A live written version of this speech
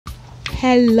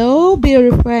Hello,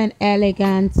 beautiful and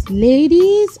elegant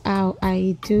ladies. How are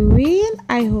you doing?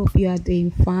 I hope you are doing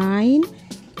fine.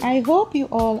 I hope you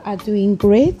all are doing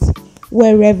great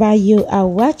wherever you are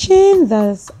watching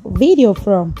this video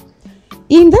from.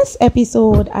 In this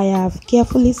episode, I have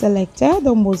carefully selected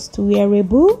the most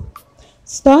wearable,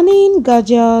 stunning,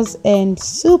 gorgeous, and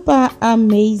super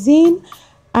amazing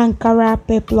Ankara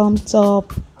peplum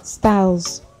top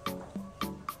styles.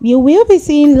 You will be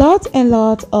seeing lots and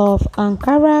lots of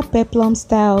Ankara peplum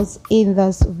styles in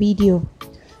this video.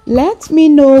 Let me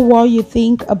know what you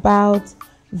think about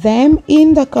them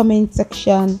in the comment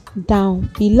section down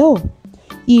below.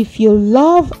 If you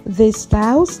love these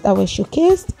styles that were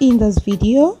showcased in this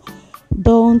video,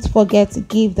 don't forget to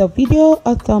give the video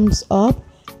a thumbs up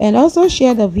and also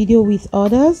share the video with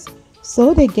others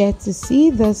so they get to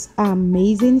see these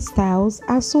amazing styles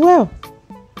as well.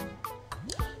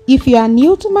 If you are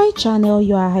new to my channel,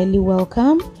 you are highly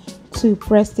welcome to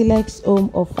Prestilex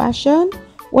Home of Fashion,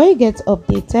 where you get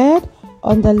updated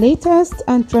on the latest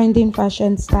and trending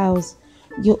fashion styles.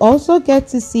 You also get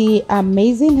to see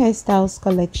amazing hairstyles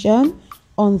collection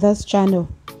on this channel.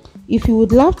 If you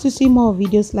would love to see more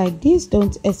videos like this,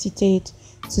 don't hesitate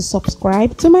to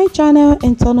subscribe to my channel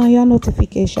and turn on your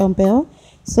notification bell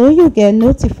so you get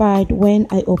notified when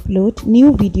I upload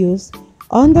new videos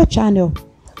on the channel.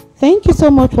 Thank you so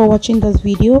much for watching this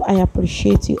video. I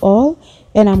appreciate you all,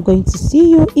 and I'm going to see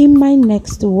you in my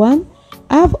next one.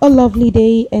 Have a lovely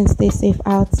day and stay safe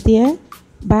out there.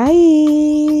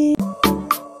 Bye.